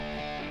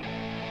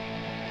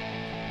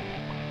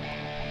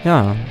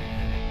Ja.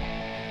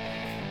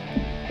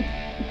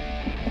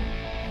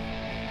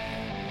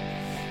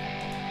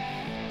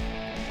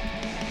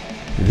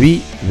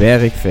 Wie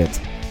werkt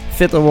fit?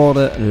 Fitter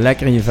worden,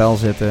 lekker in je vel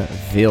zitten,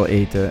 veel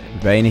eten,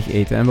 weinig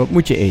eten. En wat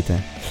moet je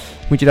eten?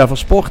 Moet je daarvoor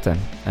sporten?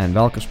 En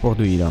welke sport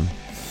doe je dan?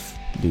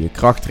 Doe je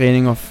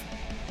krachttraining of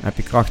heb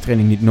je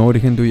krachttraining niet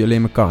nodig en doe je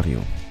alleen maar cardio?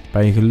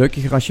 Ben je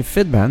gelukkiger als je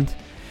fit bent?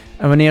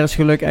 En wanneer is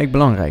geluk eigenlijk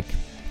belangrijk?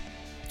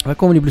 Waar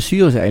komen die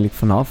blessures eigenlijk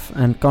vanaf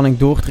en kan ik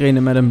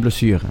doortrainen met een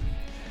blessure?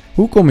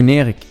 Hoe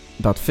combineer ik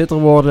dat fitter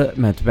worden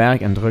met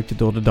werk en drukte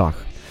door de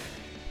dag?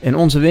 In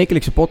onze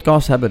wekelijkse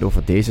podcast hebben we het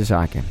over deze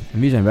zaken. En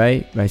wie zijn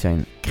wij? Wij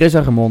zijn Chris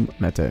en Ramon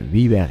met de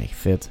Wie Werkt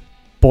Fit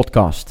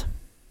podcast.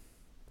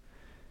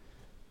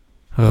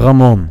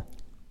 Ramon.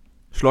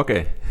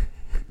 Slokken.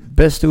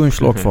 Best doe een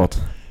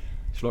slokvot.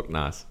 Slok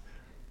naast.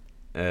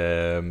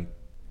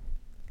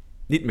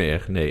 Niet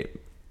meer, nee.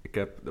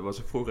 Dat was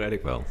ik vroeger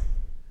eigenlijk wel.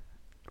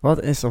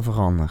 Wat is er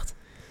veranderd?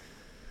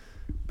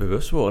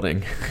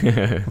 Bewustwording.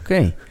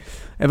 Oké.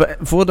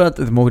 Voordat,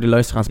 het mogen de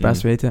luisteraars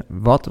best weten,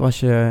 wat was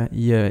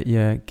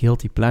je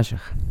guilty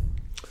pleasure?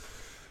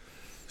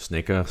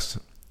 Snickers,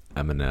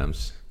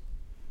 M&M's,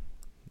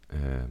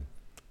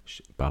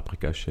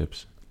 paprika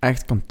chips.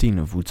 Echt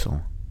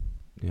kantinevoedsel.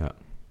 Ja.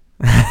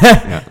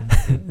 Ja.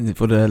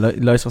 Voor de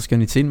luisteraars kunnen het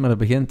niet zien, maar dat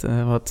begint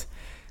wat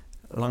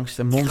langs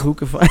de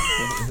mondhoeken van...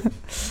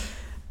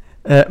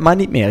 maar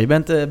niet meer. Je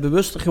bent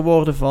bewuster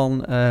geworden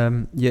van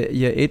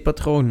je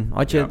eetpatroon.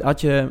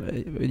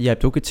 Je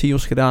hebt ook het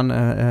CIO's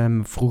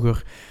gedaan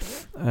vroeger.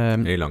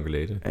 Heel lang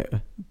geleden.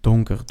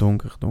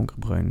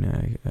 Donkerbruin.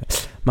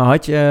 Maar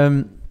had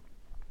je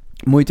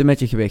moeite met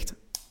je gewicht?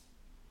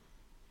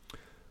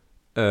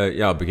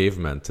 Ja, op een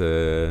gegeven moment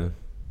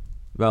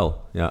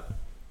wel, ja.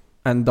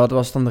 En dat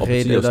was dan de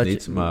reden dat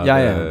niet, je...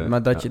 maar,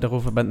 maar dat je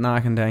erover bent na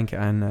gaan denken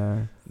en...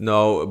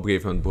 Nou, op een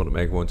gegeven moment begon het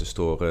mij gewoon te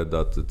storen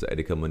dat het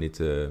eigenlijk helemaal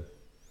niet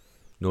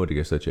nodig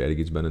is dat je eigenlijk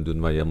iets bent aan het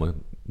doen waar je helemaal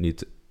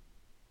niet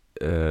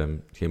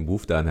geen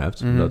behoefte aan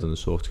hebt, omdat het een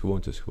soort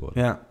gewoonte is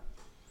geworden. Ja.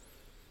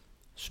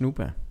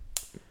 Snoepen.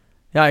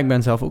 Ja, ik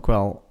ben zelf ook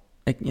wel...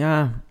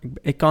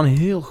 Ik kan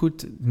heel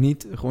goed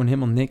niet gewoon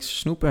helemaal niks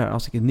snoepen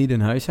als ik het niet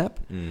in huis heb.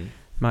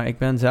 Maar ik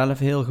ben zelf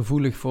heel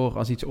gevoelig voor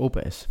als iets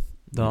open is.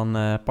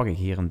 Dan pak ik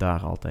hier en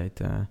daar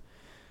altijd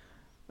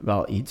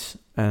wel iets.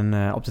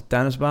 En op de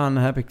tennisbaan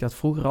heb ik dat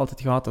vroeger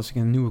altijd gehad. Als ik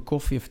een nieuwe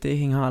koffie of thee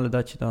ging halen,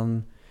 dat je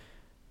dan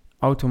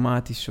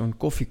automatisch zo'n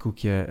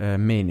koffiekoekje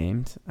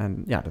meeneemt.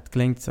 En ja, dat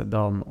klinkt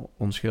dan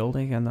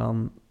onschuldig. En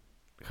dan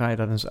ga je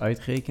dat eens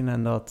uitrekenen.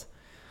 En dat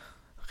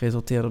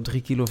resulteert op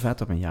 3 kilo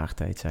vet op een jaar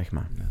tijd, zeg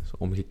maar. Ja, dus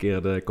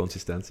omgekeerde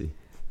consistentie.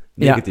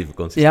 Negatieve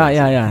consistentie.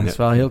 Ja. Dat is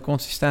wel heel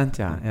consistent,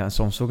 ja. Ja,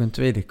 soms ook een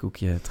tweede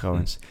koekje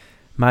trouwens.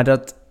 Maar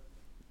dat...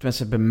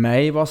 Tenminste, bij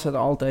mij was het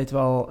altijd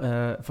wel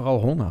vooral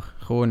honger.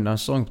 Gewoon, dan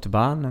stond ik op de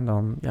baan en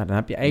dan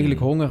heb je eigenlijk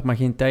honger, maar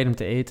geen tijd om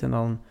te eten. En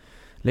dan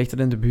ligt het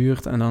in de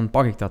buurt en dan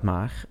pak ik dat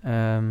maar.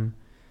 En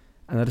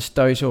dat is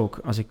thuis ook.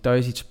 Als ik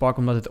thuis iets pak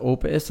omdat het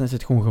open is, dan is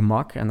het gewoon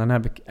gemak. En dan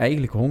heb ik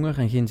eigenlijk honger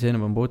en geen zin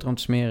om een boterham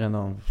te smeren. En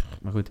dan,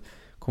 maar goed,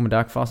 kom ik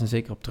daar vast en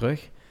zeker op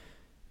terug.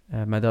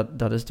 Maar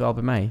dat is het wel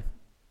bij mij.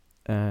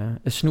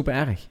 Is snoepen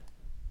erg?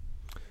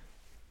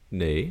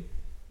 Nee.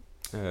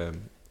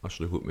 Als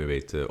je er goed mee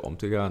weet om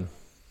te gaan.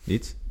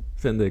 Niet,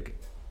 vind ik.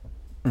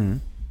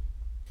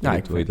 Ja,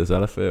 ik weet hoe je er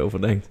zelf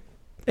over denkt.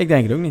 Ik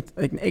denk het ook niet.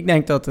 Ik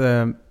denk dat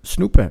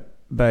snoepen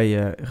bij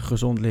je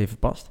gezond leven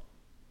past.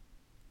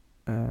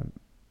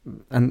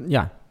 En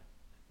ja,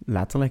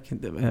 letterlijk.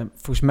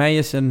 Volgens mij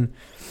is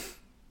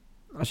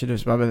als je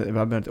dus, we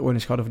hebben het ooit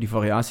eens gehad over die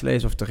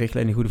variatielijst of de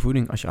richtlijn goede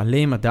voeding. Als je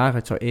alleen maar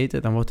daaruit zou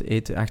eten, dan wordt het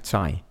eten echt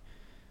saai.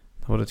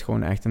 Dan wordt het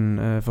gewoon echt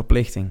een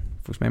verplichting.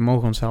 Volgens mij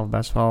mogen we onszelf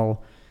best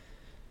wel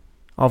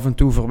af en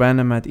toe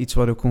verwennen met iets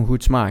wat ook gewoon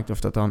goed smaakt. Of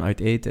dat dan uit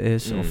eten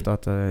is, of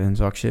dat een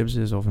zak chips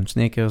is, of een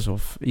Snickers,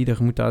 of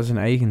ieder moet daar zijn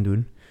eigen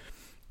doen.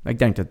 Maar ik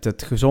denk dat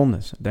het gezond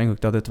is. Ik denk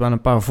ook dat het wel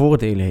een paar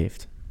voordelen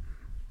heeft.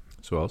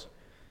 Zoals?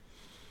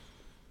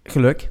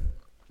 Geluk.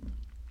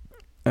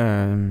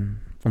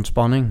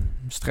 Ontspanning.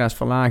 Stress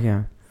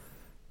verlagen.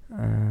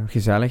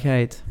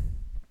 Gezelligheid.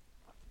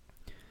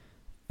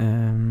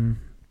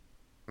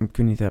 Ik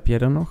weet niet, heb jij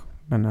er nog?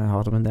 Ik ben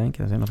hard op aan het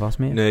denken. Er zijn er vast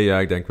meer. Nee, ja,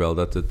 ik denk wel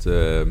dat het...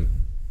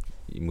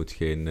 je moet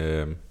geen...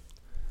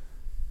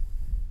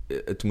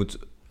 het moet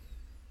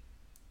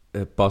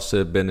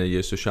passen binnen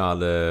je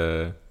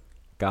sociale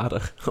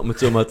kader, om het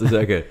zo maar te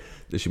zeggen.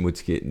 Dus je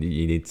moet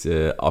je niet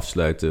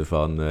afsluiten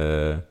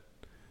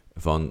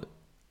van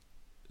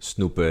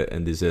snoepen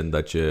in de zin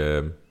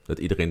dat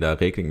iedereen daar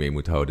rekening mee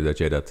moet houden, dat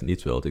jij dat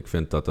niet wilt. Ik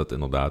vind dat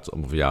inderdaad op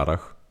een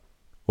verjaardag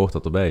hoort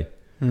dat erbij.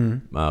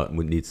 Maar het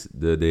moet niet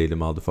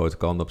helemaal de foute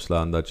kant op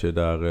slaan dat je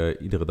daar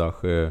iedere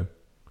dag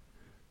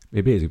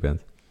mee bezig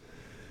bent.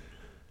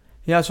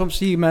 Ja, soms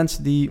zie je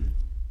mensen die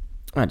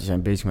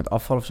zijn bezig met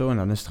afval of zo. En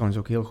dan is het trouwens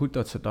ook heel goed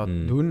dat ze dat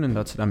doen en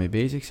dat ze daarmee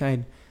bezig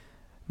zijn.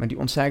 Maar die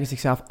ontzeggen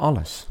zichzelf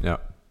alles.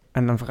 Ja.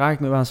 En dan vraag ik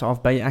me wel eens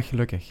af, ben je echt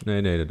gelukkig?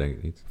 Nee, dat denk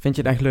ik niet. Vind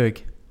je het echt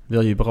leuk?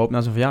 wil je überhaupt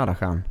naar zo'n verjaardag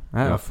gaan?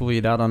 Hè? Ja. Of voel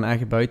je daar dan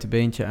echt een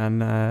buitenbeentje en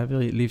wil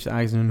je het liefst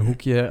ergens in een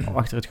hoekje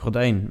achter het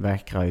gordijn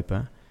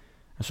wegkruipen?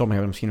 En sommigen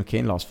hebben er misschien ook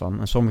geen last van.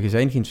 En sommigen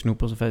zijn geen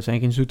snoepers of zijn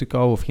geen zoete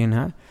kou of geen...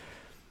 Hè?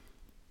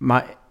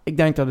 Maar ik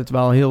denk dat het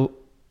wel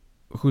heel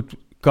goed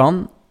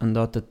kan en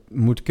dat het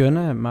moet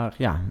kunnen, maar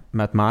ja,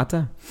 met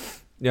mate.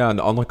 Ja, aan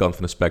de andere kant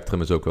van het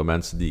spectrum is ook wel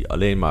mensen die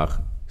alleen maar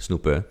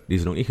snoepen. Die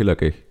zijn ook niet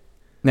gelukkig.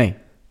 Nee.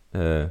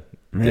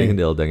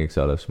 Tegendeel, denk ik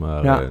zelfs.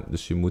 Maar, Ja.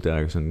 dus je moet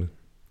ergens een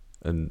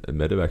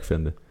middenweg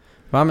vinden.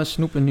 Waarom is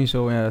snoepen nu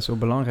zo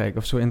belangrijk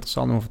of zo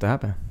interessant om over te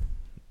hebben?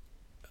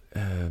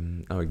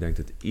 Nou, ik denk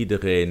dat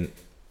iedereen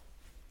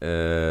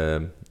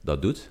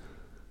dat doet.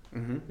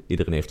 Mm-hmm.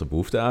 Iedereen heeft er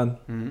behoefte aan.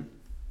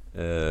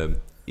 Mm-hmm.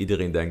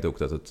 Iedereen denkt ook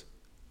dat het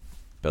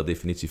per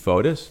definitie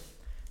fout is.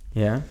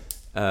 Ja.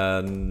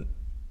 En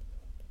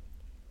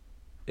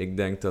ik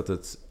denk dat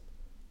het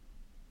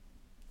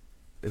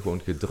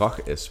gewoon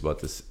gedrag is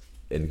wat is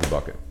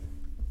ingebakken.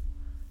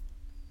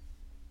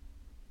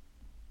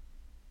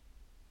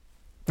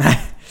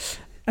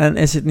 En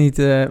is het niet...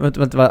 want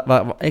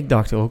ik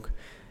dacht ook...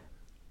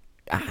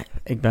 Ja,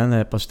 ik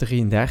ben pas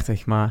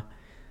 33, maar...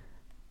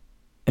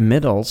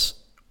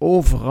 Inmiddels,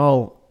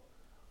 overal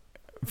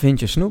vind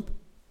je snoep.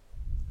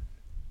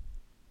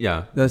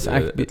 Ja, Dat is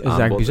echt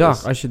bizar.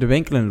 Als je de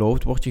winkel in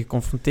loopt, word je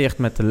geconfronteerd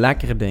met de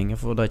lekkere dingen...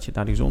 voordat je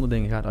naar die gezonde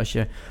dingen gaat. Als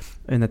je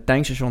in het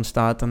tankstation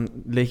staat,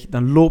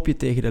 dan loop je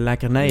tegen de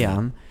lekkernij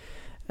aan.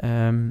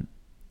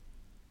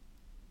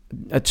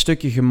 Het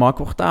stukje gemak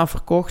wordt daar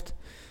verkocht...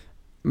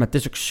 Maar het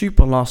is ook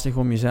super lastig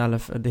om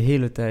jezelf de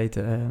hele tijd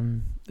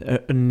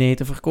een nee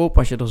te verkopen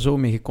als je er zo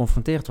mee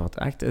geconfronteerd wordt.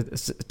 Echt,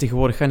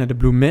 tegenwoordig ga je naar de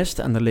bloemist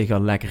en er liggen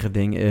al lekkere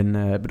dingen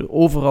in.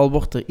 Overal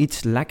wordt er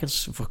iets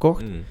lekkers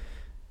verkocht.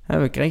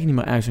 We krijgen niet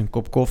meer ergens een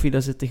kop koffie,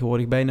 daar zit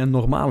tegenwoordig bijna een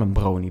normale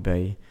brownie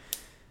bij.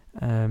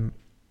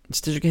 Dus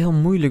het is ook heel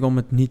moeilijk om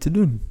het niet te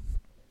doen.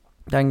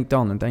 Denk ik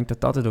dan. En denk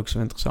dat dat het ook zo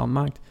interessant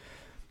maakt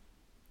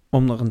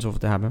om er eens over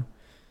te hebben.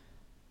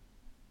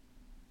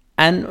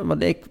 En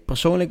wat ik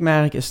persoonlijk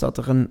merk is dat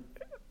er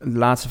de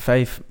laatste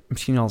 5,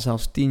 misschien al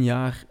zelfs 10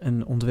 jaar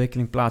een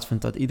ontwikkeling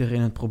plaatsvindt dat iedereen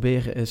aan het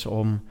proberen is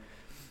om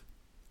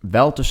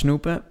wel te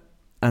snoepen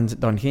en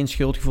dan geen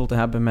schuldgevoel te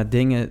hebben met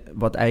dingen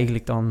wat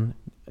eigenlijk dan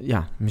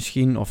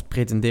misschien of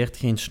pretendeert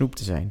geen snoep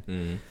te zijn.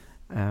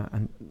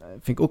 En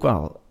vind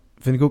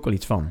ik ook wel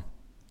iets van.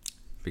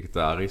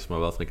 Vegetarisch, maar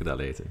wel frikandel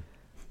eten.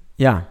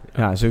 Ja,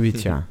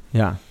 zoiets, ja.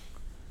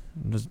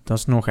 Dat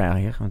is nog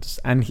erger, want het is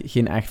en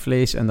geen echt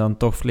vlees en dan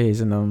toch vlees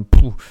en dan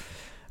poeh.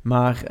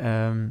 Maar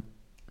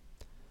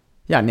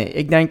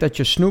ik denk dat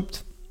je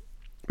snoept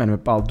met een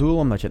bepaald doel,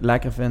 omdat je het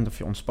lekker vindt of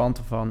je ontspant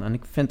ervan. En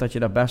ik vind dat je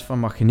daar best van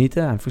mag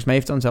genieten. En volgens mij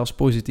heeft dat zelfs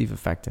positieve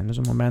effecten. Dus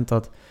op het moment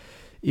dat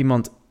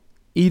iemand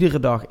iedere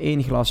dag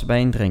 1 glas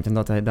wijn drinkt en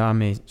dat hij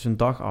daarmee zijn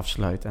dag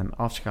afsluit en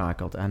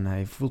afschakelt en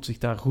hij voelt zich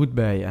daar goed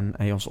bij en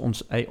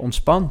hij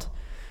ontspant,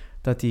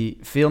 dat hij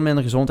veel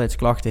minder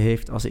gezondheidsklachten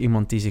heeft als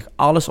iemand die zich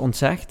alles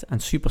ontzegt en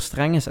super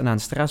streng is en aan een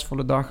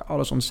stressvolle dag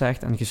alles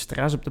ontzegt en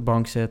gestrest op de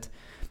bank zit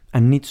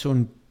en niet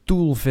zo'n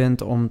tool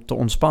vindt om te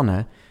ontspannen.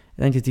 Ik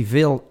denk dat hij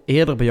veel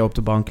eerder bij jou op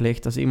de bank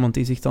ligt als iemand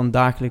die zich dan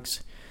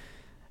dagelijks...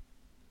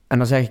 En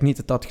dan zeg ik niet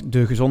dat dat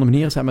de gezonde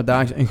manier is, maar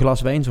dagelijks een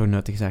glas wijn zo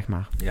nuttig, zeg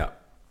maar. Ja.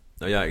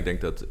 Nou ja, ik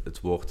denk dat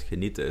het woord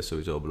genieten is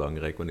sowieso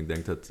belangrijk, want ik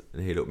denk dat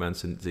een hele hoop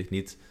mensen zich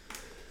niet...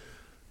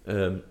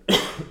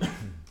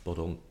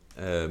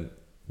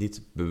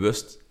 niet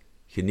bewust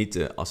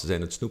genieten als ze zijn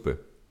aan het snoepen.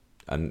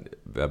 En we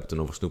hebben het dan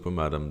over snoepen,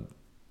 maar dan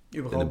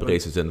überhaupt in de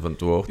breedste zin van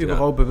het woord.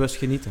 Überhaupt bewust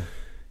genieten.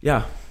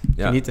 Ja.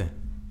 Genieten.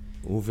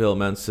 Hoeveel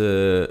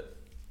mensen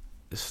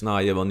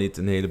snaaien wel niet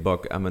een hele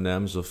bak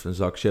M&M's of een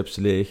zak chips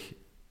leeg,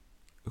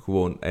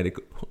 gewoon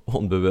eigenlijk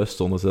onbewust,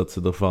 zonder dat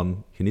ze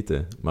ervan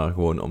genieten. Maar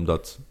gewoon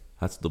omdat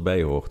het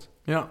erbij hoort.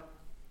 Ja.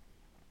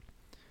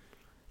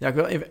 Ja, ik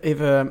wil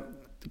even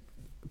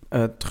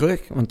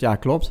terug, want ja,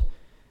 klopt.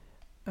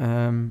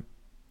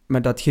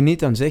 Maar dat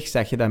genieten aan zich,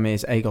 zeg je daarmee,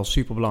 is eigenlijk al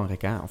super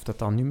belangrijk. Hè? Of dat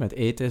dan nu met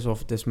eten is, of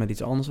het is met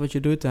iets anders wat je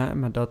doet. Hè?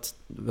 Maar dat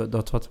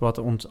wat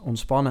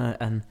ontspannen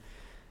en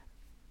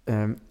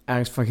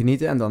ergens van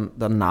genieten. En dan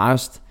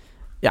daarnaast,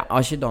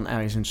 als je dan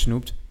ergens in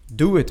snoept,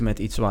 doe het met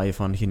iets waar je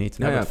van geniet.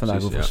 We hebben het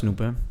vandaag over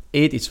snoepen.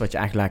 Eet iets wat je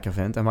echt lekker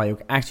vindt en waar je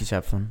ook echt iets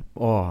hebt van,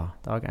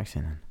 daar heb ik echt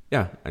zin in.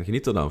 Ja, en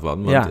geniet er dan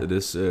van. Want het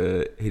is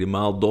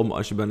helemaal dom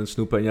als je bent aan het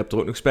snoepen en je hebt er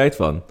ook nog spijt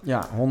van.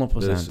 Ja, 100%.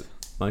 Dus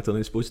maak er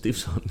iets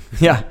positiefs van.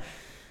 Ja.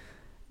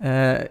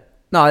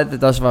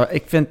 Dat is waar.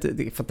 Ik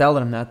vertelde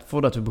hem net,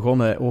 voordat we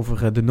begonnen,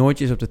 over de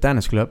nootjes op de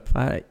tennisclub.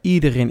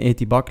 Iedereen eet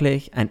die bak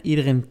leeg. En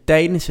iedereen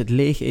tijdens het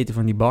leeg eten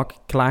van die bak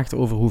klaagt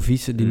over hoe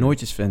vies ze die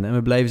nootjes vinden. En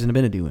we blijven ze naar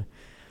binnen duwen.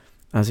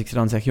 Als ik ze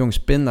dan zeg,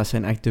 jongens, pinda's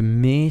zijn echt de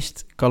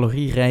meest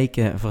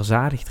calorierijke,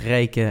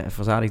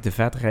 verzadigde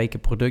vetrijke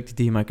producten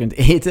die je maar kunt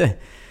eten.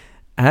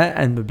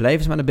 En we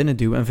blijven ze maar naar binnen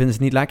duwen en vinden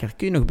ze niet lekker.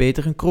 Kun je nog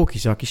beter een krookje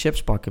zakje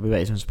chips pakken, bij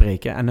wijze van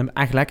spreken, en hem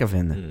echt lekker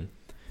vinden.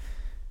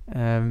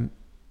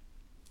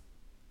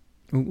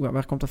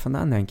 Waar komt dat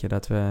vandaan, denk je?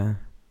 Dat we...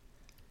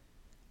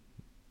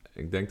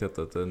 Ik denk dat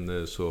dat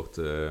een soort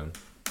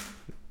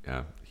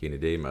geen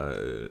idee, maar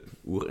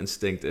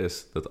oerinstinct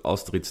is dat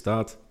als er iets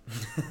staat,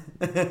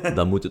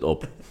 dan moet het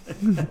op.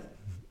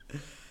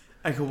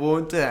 En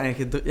gewoonte en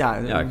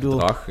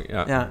gedrag.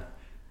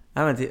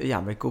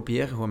 Wij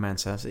kopiëren gewoon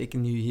mensen. Als ik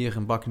nu hier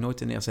een bak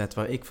noten neerzet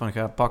waar ik van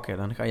ga pakken,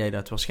 dan ga jij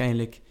dat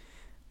waarschijnlijk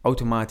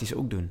automatisch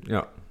ook doen.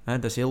 Ja.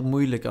 Dat is heel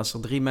moeilijk als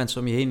er 3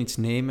 mensen om je heen iets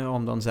nemen,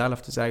 om dan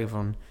zelf te zeggen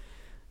van,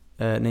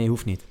 nee,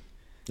 hoeft niet.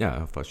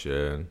 Ja, of als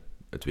je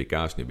het WK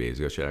is nu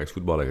bezig, als je ergens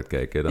voetballen gaat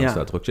kijken, dan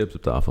staat er ook chips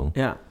op tafel.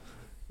 Ja.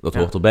 Dat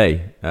hoort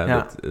erbij.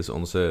 Dat is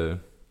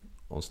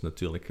ons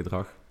natuurlijk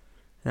gedrag.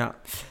 Ja,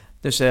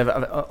 dus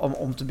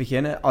om te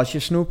beginnen, als je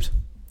snoept,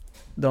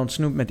 dan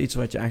snoep met iets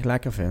wat je echt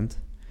lekker vindt.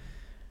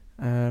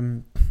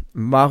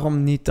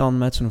 Waarom niet dan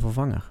met zo'n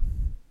vervanger?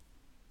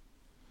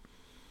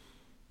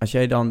 Als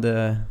jij dan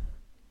de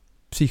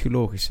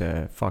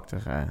psychologische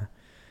factor...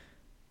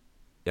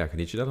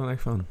 geniet je daar dan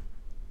echt van?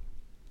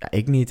 Ja,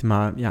 ik niet,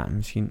 maar ja,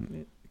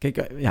 misschien... Kijk,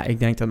 ik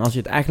denk dan als je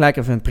het echt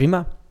lekker vindt,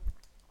 prima.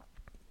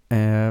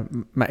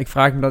 Maar ik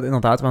vraag me dat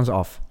inderdaad wel eens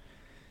af.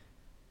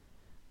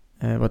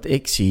 Wat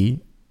ik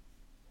zie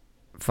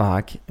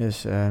vaak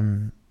is...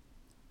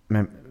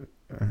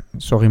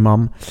 sorry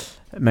mam.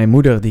 Mijn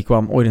moeder die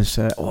kwam ooit eens...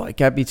 ik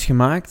heb iets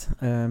gemaakt.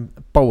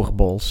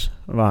 Powerballs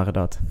waren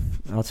dat.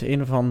 Had ze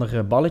een of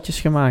andere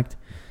balletjes gemaakt.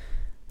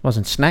 Het was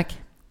een snack.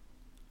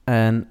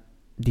 En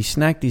die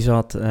snack die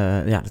zat...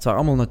 dat waren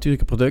allemaal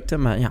natuurlijke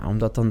producten. Maar ja, om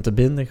dat dan te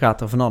binden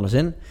gaat er van alles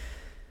in.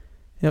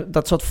 Ja,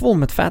 dat zat vol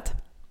met vet.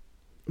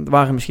 Het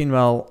waren misschien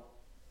wel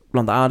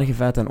plantaardige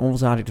vetten en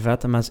onverzadigde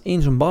vetten. Maar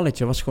één zo'n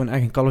balletje was gewoon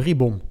echt een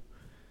caloriebom.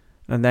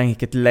 Dan denk ik,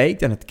 het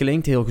lijkt en het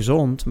klinkt heel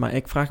gezond, maar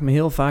ik vraag me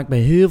heel vaak bij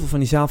heel veel van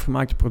die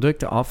zelfgemaakte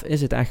producten af,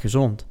 is het echt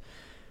gezond?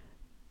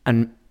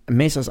 En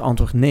meestal is het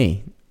antwoord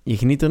nee. Je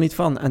geniet er niet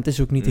van en het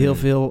is ook niet heel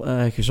veel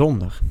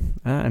gezonder.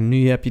 En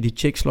nu heb je die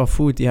Chicks Love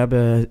Food, die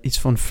hebben iets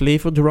van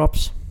flavor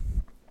drops.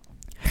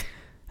 Dat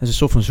is een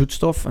soort van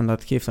zoetstof en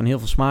dat geeft dan heel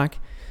veel smaak.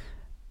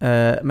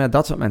 Maar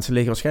dat soort mensen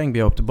liggen waarschijnlijk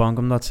bij jou op de bank,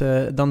 omdat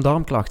ze dan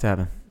darmklachten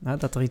hebben.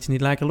 Dat er iets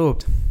niet lekker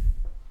loopt.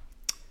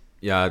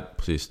 Ja,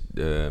 precies.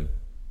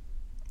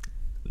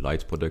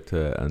 Light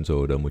producten en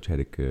zo, daar moet je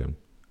eigenlijk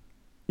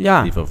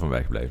liever van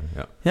weg blijven.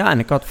 Ja, en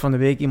ik had van de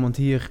week iemand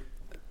hier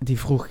die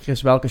vroeg,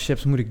 Chris, welke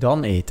chips moet ik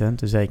dan eten?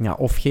 Toen zei ik,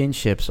 of geen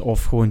chips,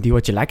 of gewoon die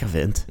wat je lekker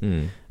vindt.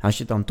 Als je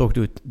het dan toch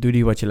doet, doe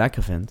die wat je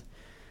lekker vindt.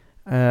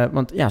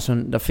 Want ja,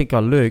 dat vind ik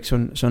wel leuk.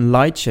 Zo'n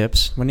light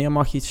chips, wanneer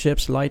mag je iets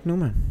chips light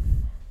noemen?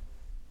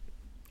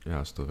 Ja,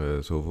 als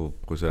er zoveel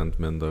procent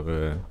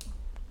minder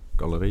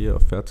calorieën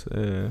of vet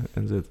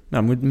in zit.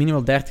 Nou, het moet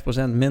minimaal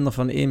 30% minder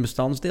van één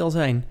bestandsdeel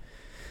zijn.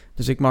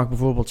 Dus ik mag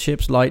bijvoorbeeld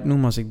chips light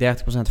noemen als ik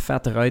 30%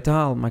 vet eruit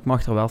haal, maar ik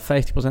mag er wel 50%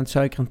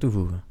 suiker aan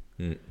toevoegen.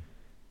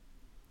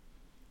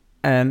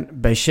 En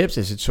bij chips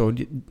is het zo,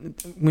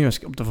 moet je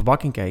eens op de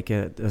verpakking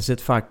kijken, er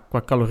zit vaak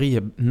qua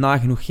calorieën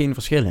nagenoeg geen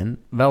verschil in.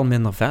 Wel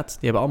minder vet, die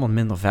hebben allemaal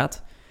minder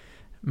vet,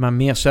 maar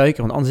meer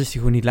suiker, want anders is die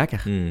gewoon niet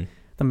lekker.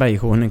 Dan ben je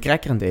gewoon een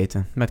cracker aan het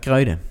eten met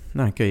kruiden.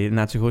 Nou, dan kun je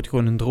net zo goed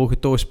gewoon een droge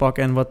toast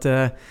pakken en wat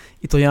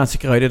Italiaanse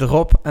kruiden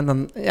erop. En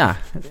dan, ja,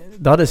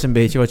 dat is een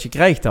beetje wat je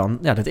krijgt dan.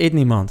 Ja, dat eet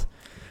niemand.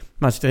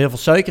 Maar als je er heel veel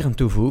suiker aan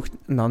toevoegt,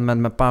 en dan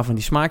met een paar van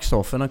die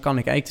smaakstoffen, dan kan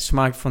ik eigenlijk de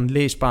smaak van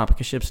Lay's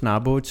paprika chips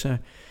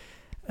nabootsen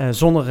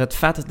zonder het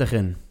vet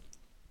erin.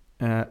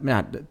 Maar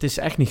ja, het is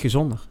echt niet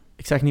gezonder.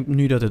 Ik zeg niet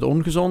nu dat het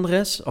ongezonder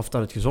is, of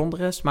dat het gezonder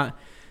is, maar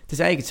het is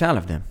eigenlijk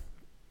hetzelfde.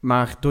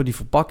 Maar door die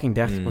verpakking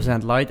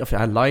 30% light, of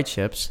ja, light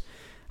chips,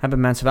 hebben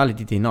mensen wel het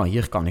idee, nou,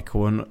 hier kan ik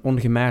gewoon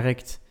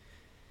ongemerkt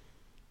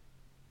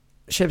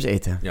chips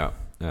eten. Ja,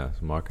 dat is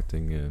een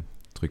marketing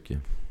trucje.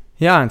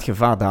 Ja, en het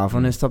gevaar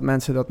daarvan is dat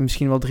mensen dat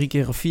misschien wel 3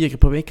 keer of 4 keer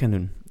per week gaan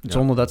doen.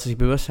 Zonder dat ze zich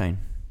bewust zijn.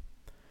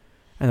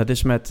 En dat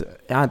is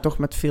toch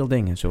met veel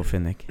dingen, zo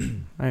vind ik.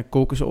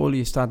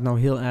 Kokosolie staat nou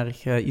heel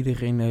erg,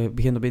 iedereen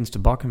begint opeens te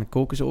bakken met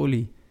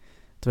kokosolie.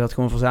 Terwijl het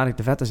gewoon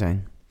verzadigde vetten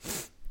zijn.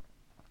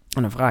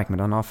 En dan vraag ik me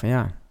dan af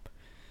van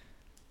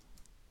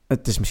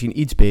het is misschien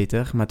iets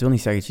beter, maar het wil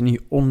niet zeggen dat je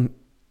niet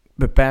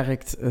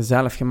onbeperkt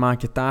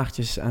zelfgemaakte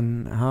taartjes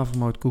en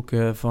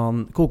havermoutkoeken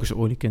van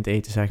kokosolie kunt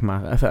eten, zeg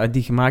maar. Even,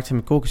 die gemaakt zijn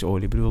met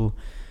kokosolie. Ik bedoel,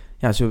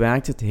 ja, zo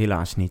werkt het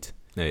helaas niet.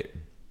 Nee.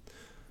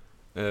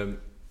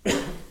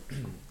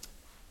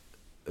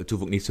 Het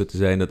hoeft ook niet zo te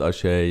zijn dat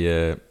als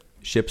jij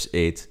chips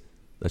eet,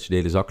 dat je de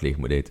hele zak leeg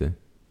moet eten.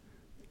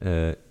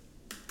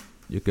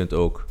 Je kunt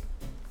ook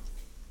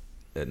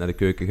naar de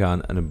keuken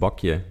gaan en een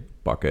bakje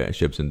pakken en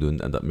chips in doen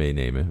en dat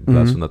meenemen. In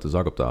plaats van dat de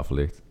zak op tafel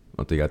ligt.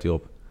 Want die gaat hij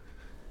op.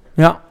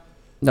 Ja,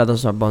 dat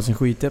is een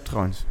goede tip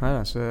trouwens.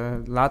 Dus,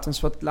 laat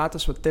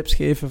eens wat tips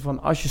geven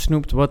van als je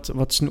snoept,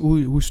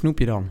 hoe snoep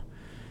je dan?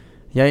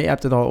 Jij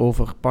hebt het al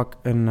over, pak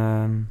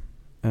een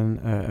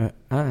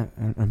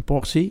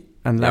portie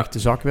en leg de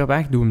zak weer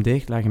weg. Doe hem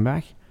dicht, leg hem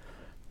weg.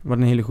 Wat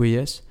een hele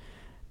goede is.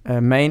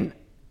 Mijn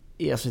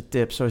eerste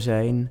tip zou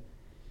zijn,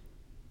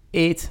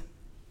 eet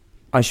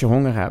als je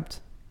honger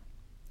hebt.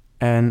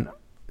 En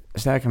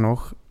sterker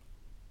nog,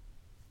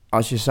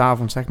 als je 's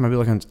avonds zeg maar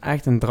wil gaan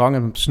echt een drang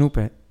hebben op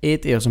snoepen,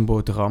 eet eerst een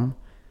boterham.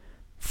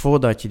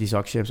 voordat je die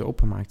zak chips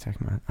openmaakt, zeg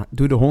maar.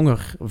 Doe de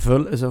honger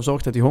vullen,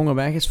 zorg dat die honger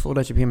weg is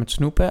voordat je begint met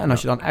snoepen. En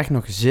als je dan echt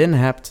nog zin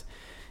hebt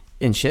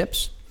in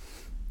chips,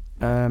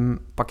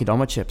 pak je dan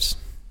wat chips.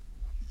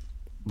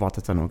 Wat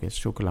het dan ook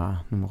is,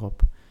 chocola, noem maar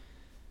op.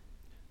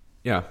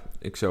 Ja,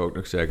 ik zou ook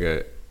nog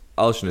zeggen,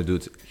 als je het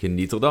doet,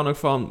 geniet er dan nog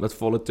van met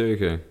volle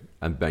teugen.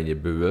 En ben je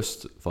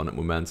bewust van het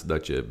moment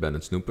dat je bent aan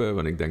het snoepen.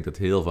 Want ik denk dat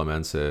heel veel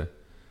mensen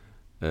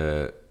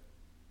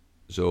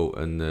zo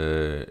een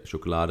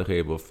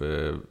chocoladereep of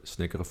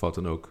Snicker of wat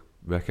dan ook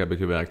weg hebben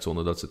gewerkt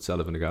zonder dat ze het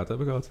zelf in de gaten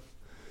hebben gehad.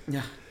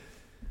 Ja.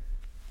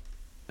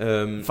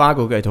 Vaak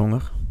ook uit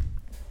honger.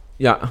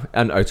 Ja,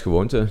 en uit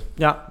gewoonte.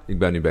 Ja. Ik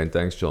ben nu bij een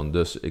tankstation,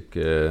 dus ik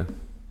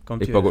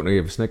pak ook nog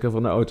even Snicker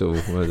van de auto.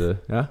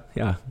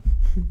 Ja.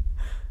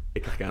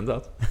 Ik herken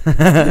dat.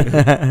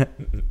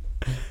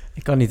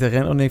 Ik kan niet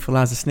herinneren of ik voor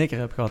laatst een Snicker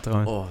heb gehad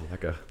trouwens. Oh,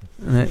 lekker.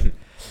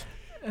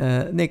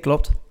 Nee,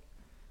 klopt.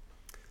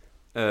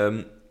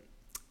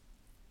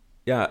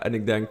 Ja, en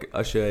ik denk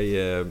als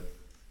jij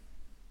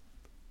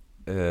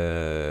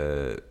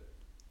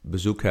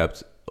bezoek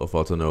hebt of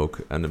wat dan ook,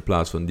 en in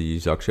plaats van die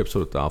zak chips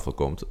op de tafel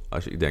komt,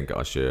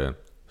 als je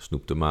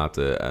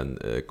snoeptomaten en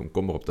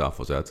komkommer op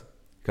tafel zet,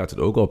 gaat het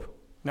ook op.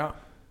 Ja.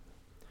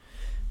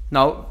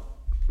 Nou,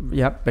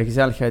 ja, bij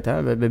gezelligheid,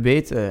 hè. We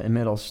weten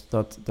inmiddels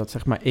dat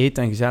zeg maar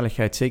eten en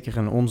gezelligheid, zeker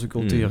in onze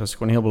cultuur, is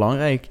gewoon heel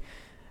belangrijk.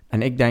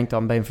 En ik denk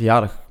dan bij een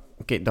verjaardag,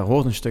 oké, daar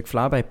hoort een stuk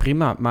vla bij,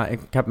 prima. Maar ik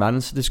heb wel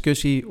eens een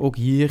discussie, ook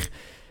hier,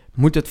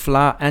 moet het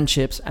vla en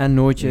chips en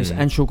nootjes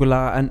en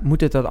chocola en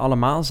moet het dat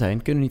allemaal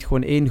zijn? Kunnen we niet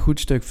gewoon 1 goed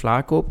stuk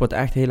vla kopen, wat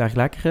echt heel erg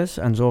lekker is,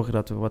 en zorgen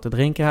dat we wat te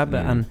drinken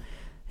hebben en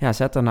ja,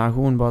 zet daarna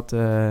gewoon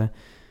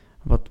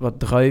wat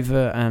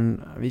druiven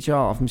en weet je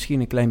wel, of misschien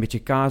een klein beetje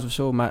kaas of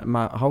zo,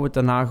 maar hou het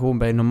daarna gewoon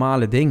bij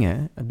normale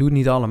dingen. Doe het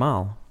niet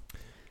allemaal.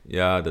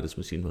 Ja, dat is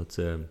misschien wat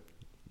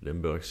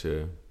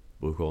Limburgse,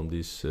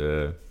 Burgondisch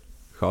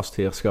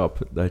gastheerschap,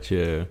 dat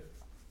je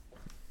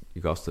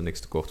gasten niks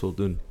tekort wilt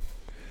doen.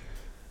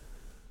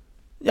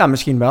 Ja,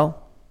 misschien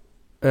wel.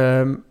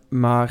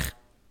 Maar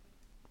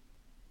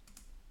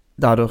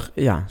daardoor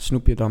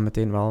snoep je dan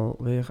meteen wel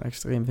weer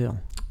extreem veel.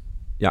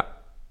 Ja.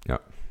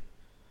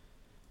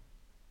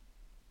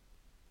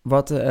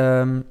 Wat,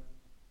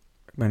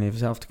 ik ben even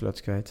zelf de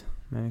kluts kwijt.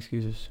 Mijn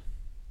excuses.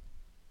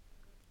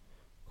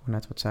 Ik wou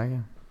net wat zeggen.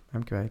 Ben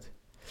hem kwijt.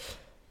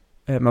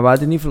 Maar waar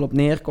het in ieder geval op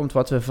neerkomt,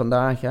 wat we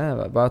vandaag,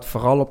 waar het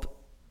vooral op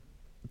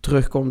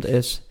terugkomt,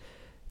 is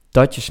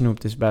dat je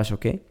snoept is best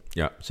oké.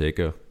 Ja,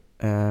 zeker.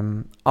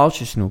 Als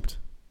je snoept.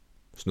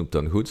 Snoep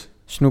dan goed.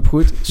 Snoep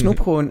goed. Snoep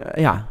gewoon,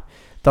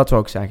 dat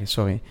wou ik zeggen,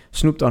 sorry.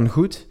 Snoep dan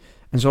goed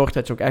en zorg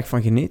dat je ook echt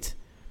van geniet.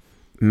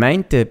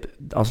 Mijn tip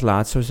als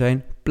laatste zou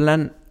zijn,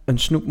 plan een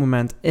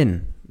snoepmoment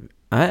in.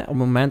 Op het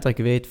moment dat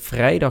ik weet,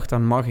 vrijdag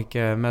dan mag ik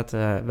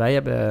wij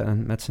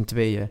hebben met z'n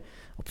tweeën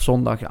op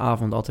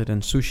zondagavond altijd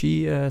een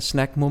sushi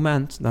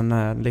snackmoment. Dan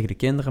liggen de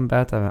kinderen in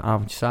bed, hebben we een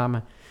avondje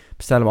samen.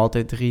 Bestellen we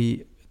altijd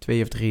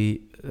 2 of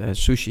 3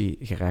 sushi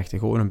gerechten,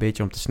 gewoon een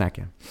beetje om te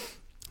snacken.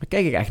 Daar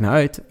kijk ik echt naar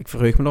uit. Ik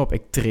verheug me erop.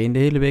 Ik train de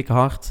hele week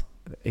hard.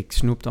 Ik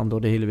snoep dan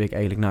door de hele week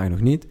eigenlijk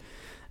nagenoeg niet.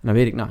 En dan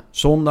weet ik,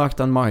 zondag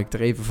dan mag ik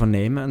er even van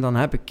nemen. En dan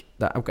heb ik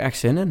daar ook echt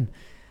zin in.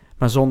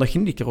 Maar zondag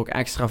geniet ik er ook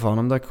extra van,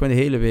 omdat ik gewoon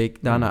de hele week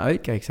daarna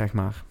uitkijk, zeg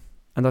maar.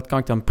 En dat kan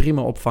ik dan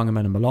prima opvangen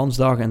met een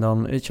balansdag. En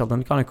dan, weet je wel,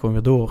 dan kan ik gewoon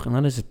weer door. En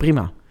dan is het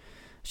prima.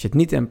 Als je het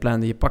niet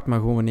inplant, je pakt maar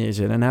gewoon wanneer je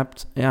zin in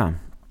hebt. Ja,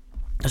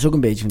 dat is ook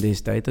een beetje van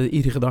deze tijd.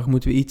 Iedere dag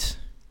moeten we iets.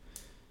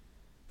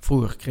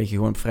 Vroeger kreeg je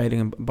gewoon op vrijdag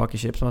een bakje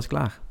chips en was het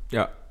klaar.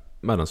 Ja,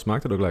 maar dan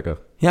smaakt het ook lekker.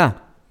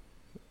 Ja.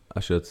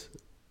 Als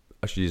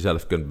je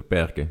jezelf kunt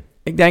beperken.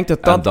 Ik denk dat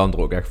en dan er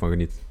ook echt van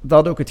geniet.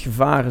 Dat ook het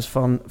gevaar is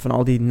van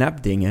al die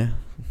nepdingen.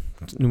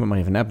 Noem het maar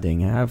even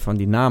nepdingen. Hè? Van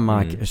die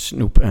namaak,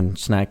 snoep en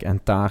snack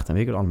en taart en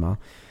weet ik wat allemaal.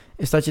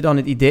 Is dat je dan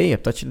het idee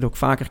hebt dat je het ook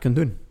vaker kunt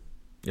doen.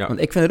 Ja. Want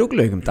ik vind het ook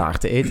leuk om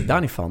taart te eten,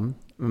 daar niet van.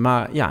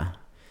 Maar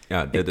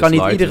ik kan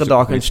niet iedere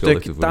dag een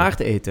stuk taart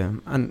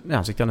eten. En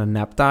als ik dan een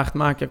neptaart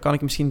maak, dan kan ik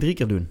het misschien 3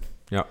 keer doen.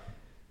 Ja.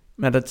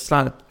 Maar dat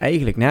slaat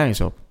eigenlijk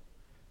nergens op.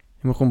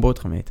 Je moet gewoon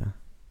boterham eten.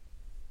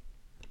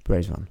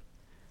 Bewijs van.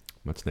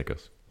 Met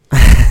Snickers.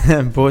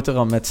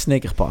 Boterham met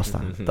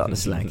snickerpasta. Dat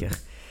is lekker.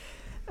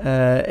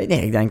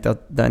 Ik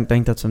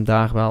denk dat ze hem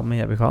daar wel mee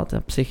hebben gehad.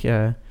 Op zich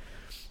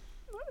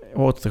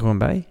hoort het er gewoon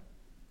bij.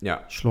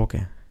 Ja.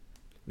 Slokken.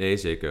 Nee,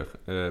 zeker.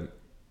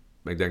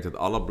 Maar ik denk dat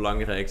het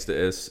allerbelangrijkste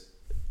is,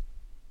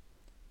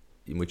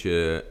 je moet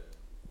je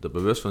er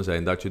bewust van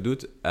zijn dat je het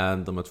doet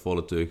en er met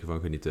volle teugen van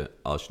genieten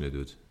als je het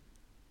doet.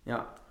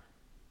 Ja.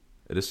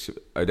 Het is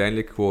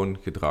uiteindelijk gewoon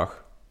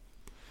gedrag.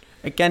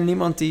 Ik ken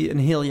niemand die een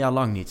heel jaar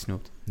lang niet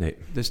snoept. Nee.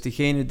 Dus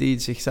degene die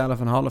zichzelf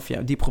een half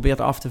jaar, die probeert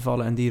af te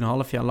vallen en die een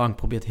half jaar lang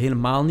probeert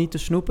helemaal niet te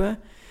snoepen,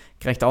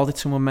 krijgt altijd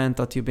zo'n moment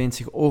dat hij opeens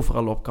zich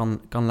overal op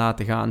kan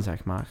laten gaan,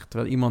 zeg maar.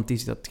 Terwijl iemand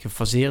die dat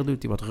gefaseerd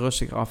doet, die wat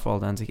rustiger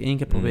afvalt en zich 1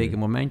 keer per week een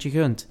momentje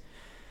gunt,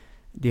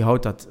 die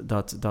houdt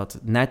dat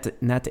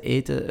nette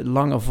eten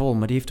langer vol.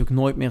 Maar die heeft ook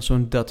nooit meer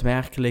zo'n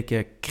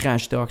daadwerkelijke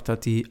crashdag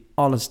dat hij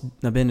alles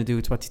naar binnen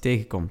duwt wat hij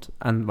tegenkomt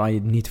en waar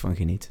je niet van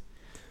geniet.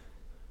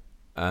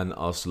 En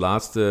als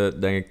laatste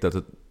denk ik dat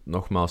het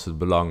nogmaals het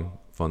belang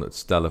van het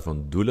stellen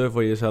van doelen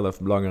voor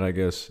jezelf belangrijk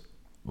is.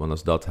 Want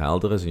als dat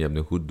helder is en je hebt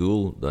een goed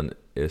doel, dan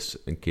is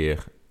een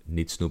keer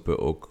niet snoepen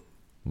ook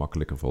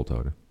makkelijker vol te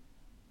houden.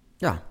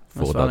 Ja,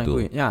 dat is wel een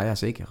goeie. Ja,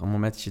 zeker. Op het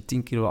moment dat je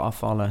 10 kilo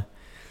afvallen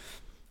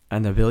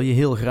en dat wil je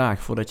heel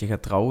graag voordat je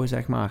gaat trouwen,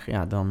 zeg maar.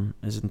 Ja, dan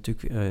is het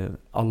natuurlijk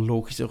al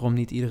logischer om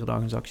niet iedere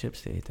dag een zak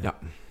chips te eten. Ja.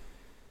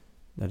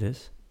 Dat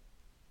is.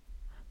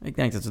 Ik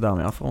denk dat we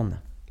daarmee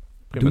afronden.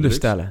 Prima Doelen luxe.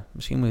 stellen.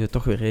 Misschien moet je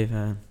toch weer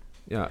even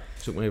Ja,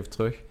 zoek maar even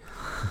terug.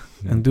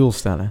 een doel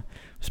stellen.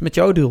 Wat is met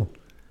jouw doel?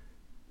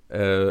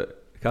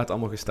 Gaat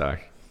allemaal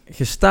gestaag.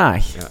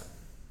 Gestaag. Ja.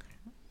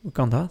 Hoe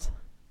kan dat?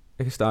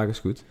 Gestaag is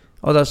goed.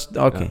 Oh, dat is...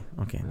 Oké.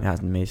 Ja. Ja,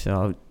 het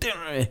meeste...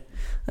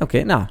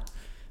 Oké, nou.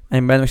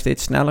 En je bent nog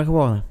steeds sneller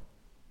geworden.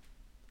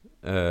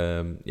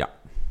 Ja.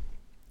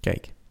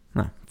 Kijk.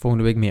 Nou,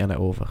 volgende week meer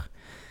daarover.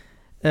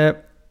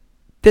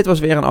 Dit was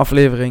weer een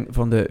aflevering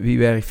van de Wie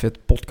Werkt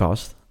Fit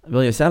podcast.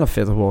 Wil je zelf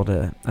fitter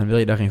worden en wil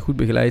je daarin goed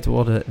begeleid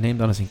worden? Neem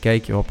dan eens een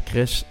kijkje op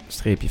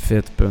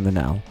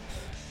chris-fit.nl.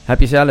 Heb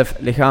je zelf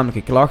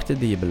lichamelijke klachten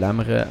die je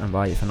belemmeren en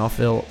waar je vanaf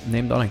wil?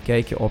 Neem dan een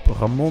kijkje op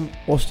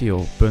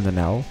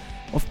ramonosteo.nl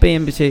of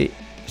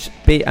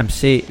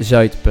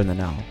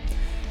pmczuid.nl.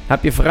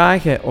 Heb je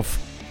vragen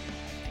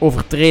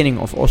over training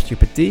of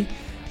osteopathie?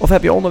 Of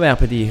heb je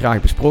onderwerpen die je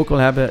graag besproken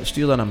wil hebben?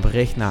 Stuur dan een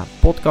bericht naar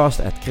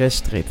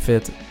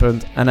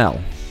podcast@chris-fit.nl.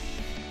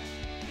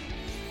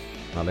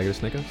 Nou, leggen de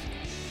Snickers?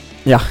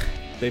 Ja.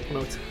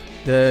 Pepernoot.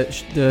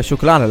 De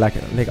chocolade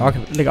lekker.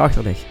 Lig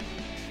achter dich.